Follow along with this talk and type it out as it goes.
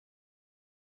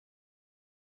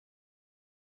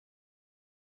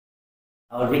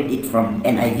I'll read it from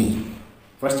NIV.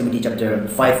 1 Timothy chapter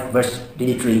 5 verse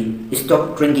 23.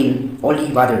 Stop drinking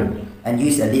only water and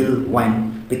use a little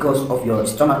wine because of your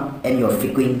stomach and your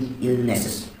frequent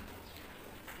illnesses.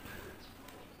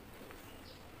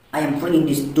 I am bringing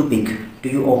this topic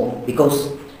to you all because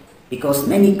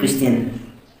many Christians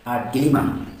are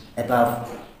dilemma about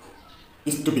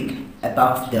this topic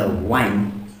about the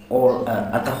wine or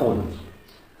alcohol.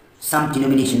 Some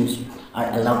denominations are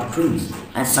allowed to drink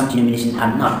and some denominations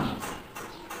are not,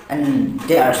 and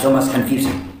there are so much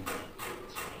confusion.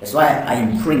 That's why I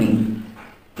am bringing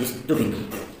this topic.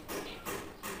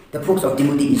 The book of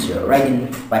Timothy is written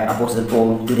by Apostle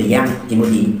Paul to the young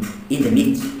Timothy in the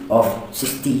midst of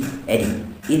 60 AD.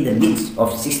 In the midst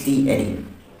of 60 AD.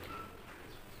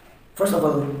 First of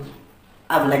all,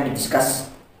 I would like to discuss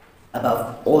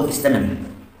about Old Testament,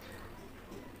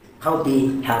 how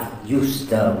they have used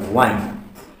the wine.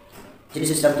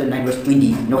 Genesis chapter 9 verse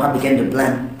 20, Noah began to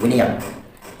plant vineyard.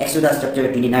 Exodus chapter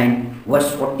 29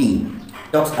 verse 40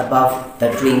 talks about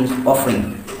the drink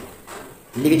offering.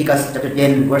 Leviticus chapter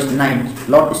 10 verse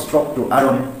 9, Lord spoke to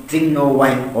Aaron, drink no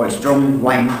wine or strong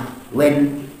wine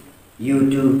when you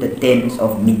do the tent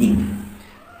of meeting.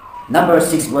 Number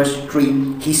 6 verse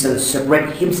 3, he shall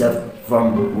separate himself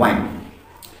from wine.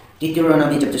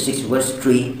 Deuteronomy chapter 6 verse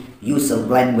 3, you shall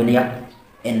plant vineyard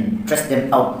and thrust them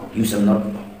out, you shall not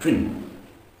drink.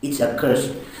 It's a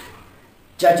curse.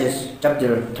 Judges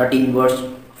chapter 13 verse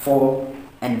 4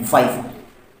 and 5,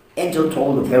 angel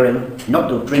told the Pharaoh not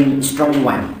to drink strong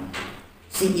wine.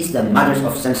 She is the mother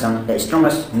of Samson, the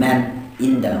strongest man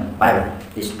in the Bible.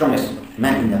 The strongest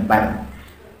man in the Bible.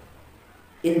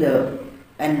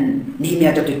 And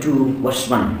Nehemiah chapter 2 verse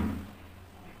 1,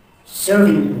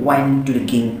 serving wine to the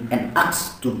king and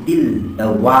asked to build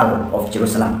the wall of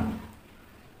Jerusalem.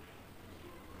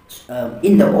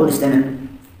 In the Old Testament,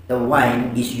 the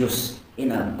wine is used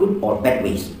in a good or bad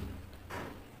ways.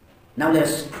 Now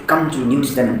let's come to New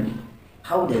Testament.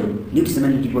 How the New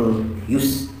Testament people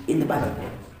use in the Bible.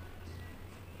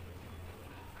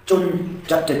 John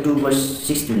chapter 2 verse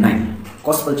 6 to 9.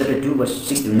 Gospel chapter 2 verse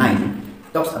 6 to 9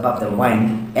 talks about the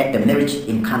wine at the marriage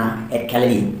in Cana at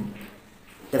Galilee.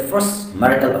 The first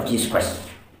miracle of Jesus Christ.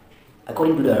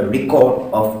 According to the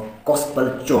record of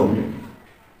Gospel John,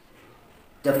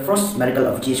 the first miracle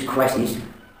of Jesus Christ is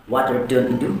water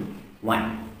turned into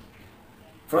wine.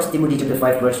 1 Timothy chapter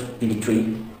 5 verse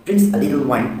 23, drink a little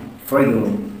wine for your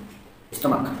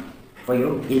stomach, for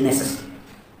your illnesses.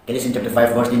 Galatians chapter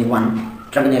 5 verse 21,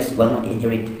 drunkenness will not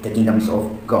inherit the kingdoms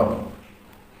of God.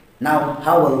 Now,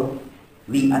 how will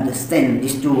we understand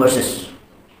these two verses?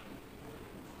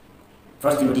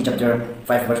 1 Timothy chapter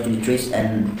 5 verse 23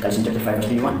 and Galatians chapter 5 verse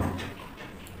 21.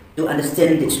 To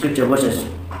understand the scripture verses,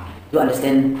 to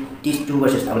understand these two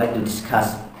verses, I would like to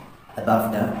discuss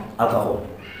about the alcohol,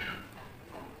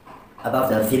 about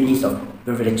the families of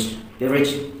beverage.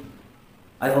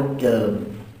 I hope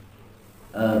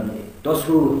those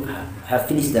who have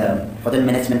finished the hotel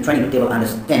management training, they will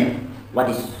understand what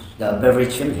is the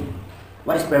beverage family.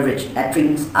 What is beverage? A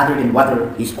drinks other than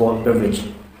water is called beverage.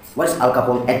 What is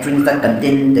alcohol? A drink that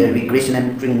contain the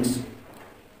recreational drinks,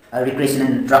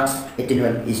 recreational drugs.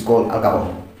 Ethanol is called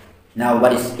alcohol. Now,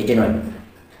 what is ethanol?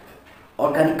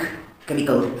 Organic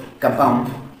chemical compound.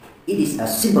 It is a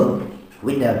symbol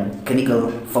with the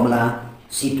chemical formula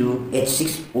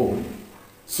C2H6O.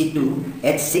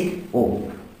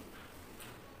 C2H6O.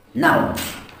 Now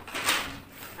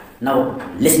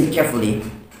listen carefully.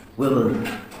 We will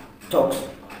talk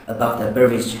about the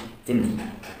beverage family.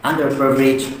 Under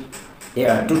beverage,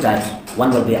 there are two types.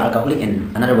 One will be alcoholic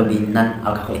and another will be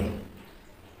non-alcoholic.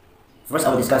 First, I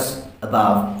will discuss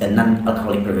about the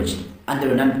non-alcoholic beverage.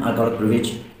 Under non-alcoholic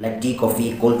beverage, like tea,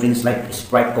 coffee, cold drinks like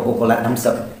Sprite, Coca-Cola, Thumbs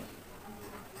Up,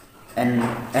 and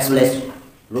as well as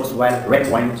rose wine, red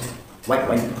wine, white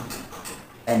wine,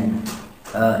 and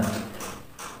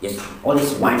yes, all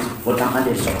these wines will come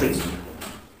under soft drinks.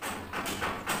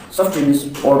 Soft drinks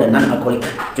or the non-alcoholic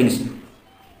drinks.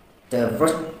 The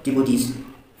first Timothy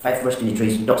 5 verse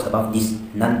 23 talks about these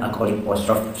non-alcoholic or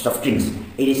soft drinks.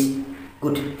 It is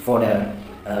good for the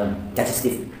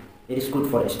digestive. It is good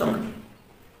for the stomach.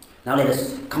 Now let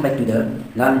us come back to the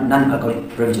non-alcoholic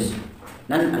beverages.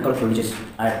 Non-alcoholic beverages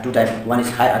are two types. One is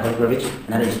high alcoholic beverage,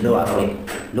 another is low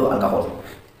alcohol.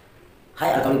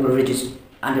 High alcoholic beverages,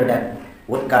 under that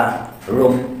vodka,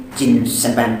 rum, gin,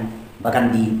 champagne,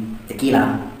 burgundy,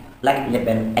 tequila, black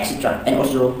label, etc. And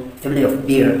also family of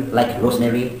beer like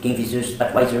Rosemary, Kingfisher,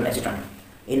 Budweiser, etc.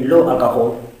 In low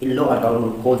alcohol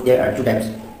there are two types: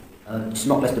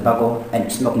 smokeless tobacco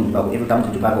and smoking tobacco. If we come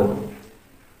to tobacco,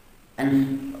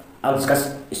 and I'll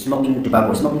discuss smoking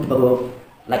tobacco. Smoking tobacco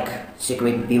like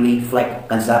cigarette, beer, flag,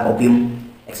 ganja,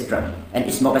 opium, etc. And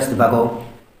it smokes tobacco,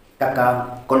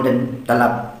 kaka, golden,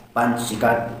 talab, pan,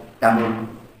 cigar, tamil,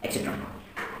 etc.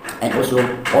 And also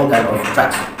all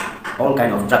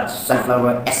kind of drugs,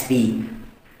 sunflower, SP,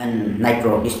 and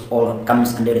nitro. This all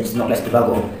comes under the smokeless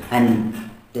tobacco. And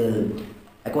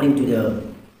according to the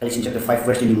Galatians chapter 5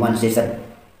 verse 21 says that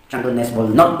drunkenness will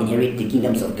not inherit the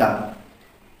kingdoms of God.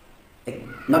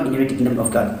 Not inherit the kingdom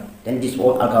of God. Then this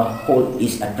all alcohol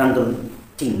is a drunken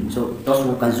thing. So those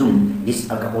who consume this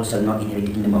alcohol shall not inherit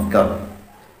the kingdom of God.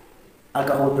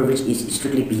 Alcohol beverage is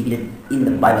strictly prohibited in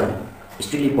the Bible.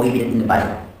 Strictly prohibited in the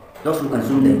Bible. Those who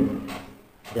consume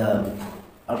the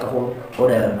alcohol or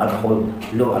the alcohol,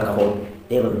 low alcohol,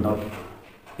 they will not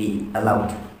be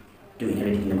allowed to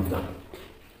inherit the kingdom of God.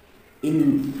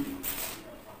 In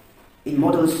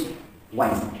models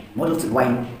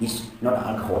wine is not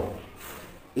alcohol.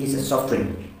 It is a soft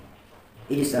drink.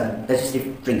 It is a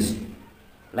digestive drinks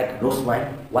like rose wine,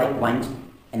 white wine,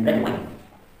 and red wine.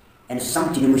 And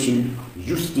some denomination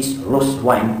use this rose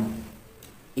wine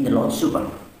in the Lord's Supper.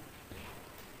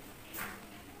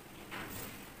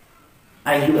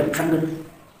 Are you a drunken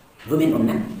woman or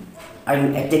man? Are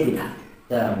you addicted with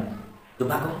the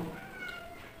tobacco?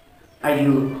 Are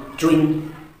you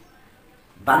chewing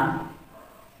bun?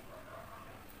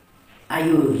 Are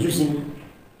you using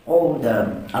all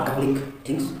the alcoholic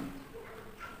things?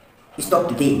 Stop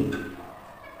today,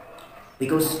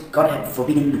 because God has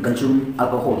forbidden to consume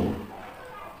alcohol.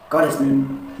 God is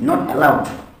not allowed,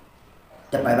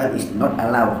 the Bible is not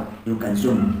allowed to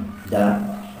consume the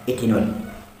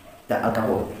ethanol, the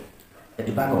alcohol, the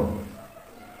tobacco,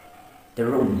 the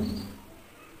rum,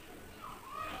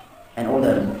 and all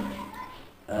the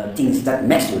things that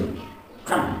makes you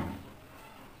drunk.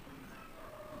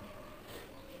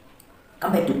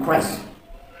 Come back to Christ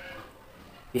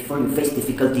before you face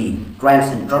difficulty, trials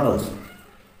and troubles,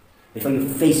 before you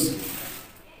face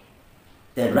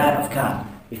the wrath of God,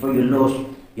 before you lose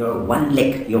your one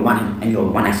leg, your one hand, and your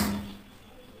one eye,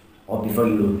 or before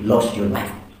you lose your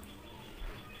life.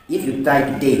 If you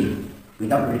die today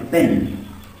without repent,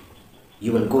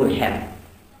 you will go to hell.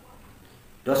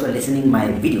 Those who are listening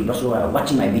my video, those who are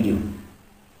watching my video,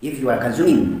 if you are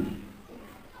consuming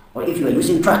or if you are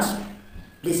using drugs,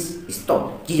 please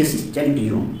stop. Jesus is telling to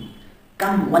you,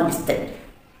 come one step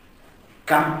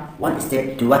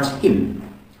towards Him.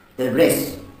 The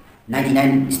rest,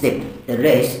 99 steps, the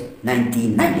rest,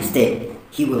 99 steps,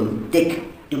 He will take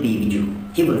to be with you.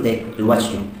 He will take to watch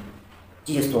you.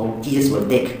 Jesus told, Jesus will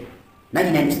take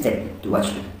 99 steps to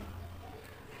watch you.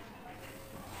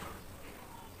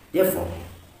 Therefore,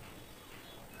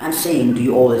 I'm saying to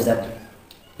you all is that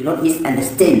do not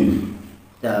misunderstand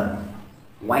the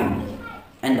wine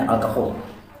and the alcohol.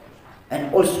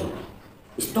 And also,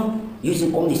 stop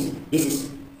using all this. This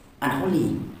is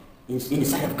unholy in the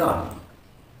sight of God.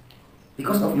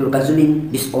 Because of your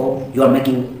consuming this all, you are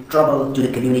making trouble to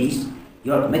the communities.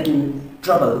 You are making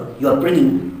trouble. You are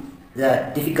bringing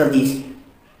the difficulties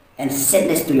and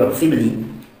sadness to your family.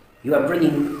 You are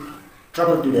bringing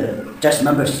trouble to the church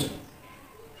members.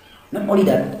 Not only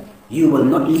that, you will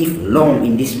not live long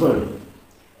in this world.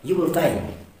 You will die.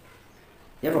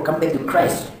 Therefore, come back to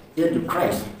Christ, turn to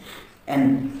Christ,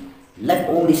 and let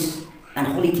all this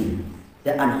unholy thing,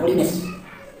 the unholiness,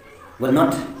 will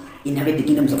not inherit the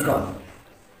kingdoms of God.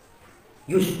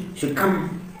 You should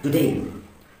come today,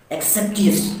 accept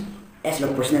Jesus as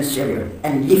your personal Savior,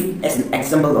 and live as an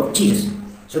example of Jesus,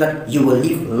 so that you will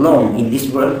live long in this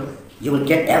world. You will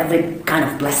get every kind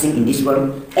of blessing in this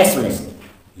world, as well as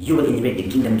you will inherit the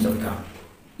kingdoms of God.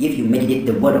 If you meditate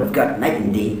the word of God night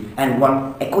and day and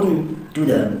walk according to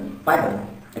the Bible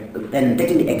and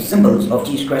taking the examples of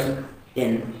Jesus Christ,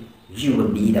 then you will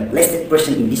be the blessed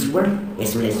person in this world,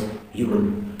 as well as you will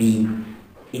be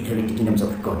inherit the kingdoms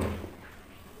of God.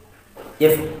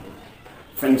 Therefore,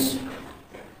 friends,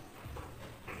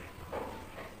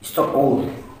 stop all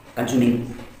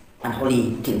consuming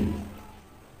unholy thing.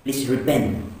 Please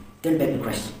repent, turn back to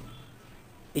Christ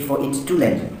before it's too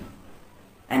late.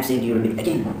 I'm saying to you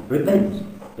again, repent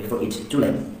before it's too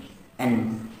late,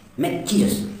 and make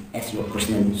Jesus as your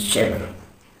personal Savior.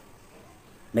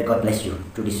 May God bless you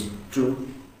through this true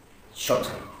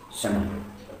short sermon.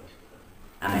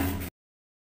 Amen.